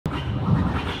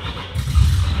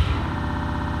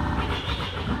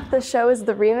The show is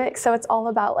the remix, so it's all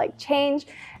about like change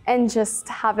and just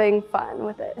having fun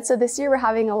with it. So this year we're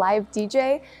having a live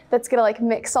DJ that's gonna like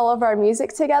mix all of our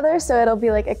music together, so it'll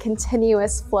be like a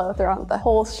continuous flow throughout the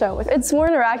whole show. It's more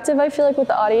interactive, I feel like, with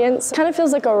the audience. Kind of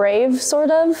feels like a rave,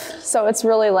 sort of. So it's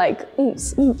really like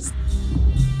oops, oops.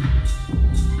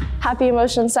 Happy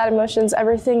emotions, sad emotions,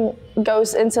 everything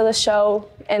goes into the show,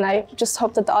 and I just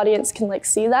hope that the audience can like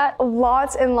see that.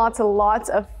 Lots and lots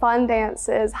of fun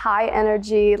dances, high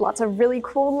energy, lots of really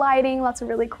cool lighting, lots of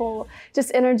really cool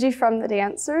just energy from the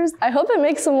dancers. I hope it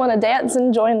makes them want to dance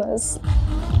and join this.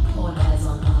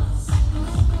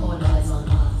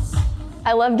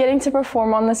 I love getting to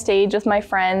perform on the stage with my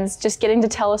friends. Just getting to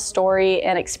tell a story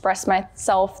and express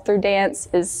myself through dance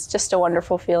is just a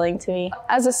wonderful feeling to me.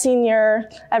 As a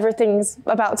senior, everything's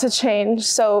about to change,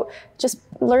 so just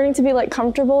learning to be like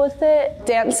comfortable with it,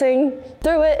 dancing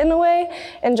through it in a way,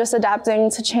 and just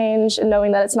adapting to change and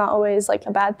knowing that it's not always like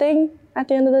a bad thing at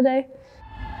the end of the day.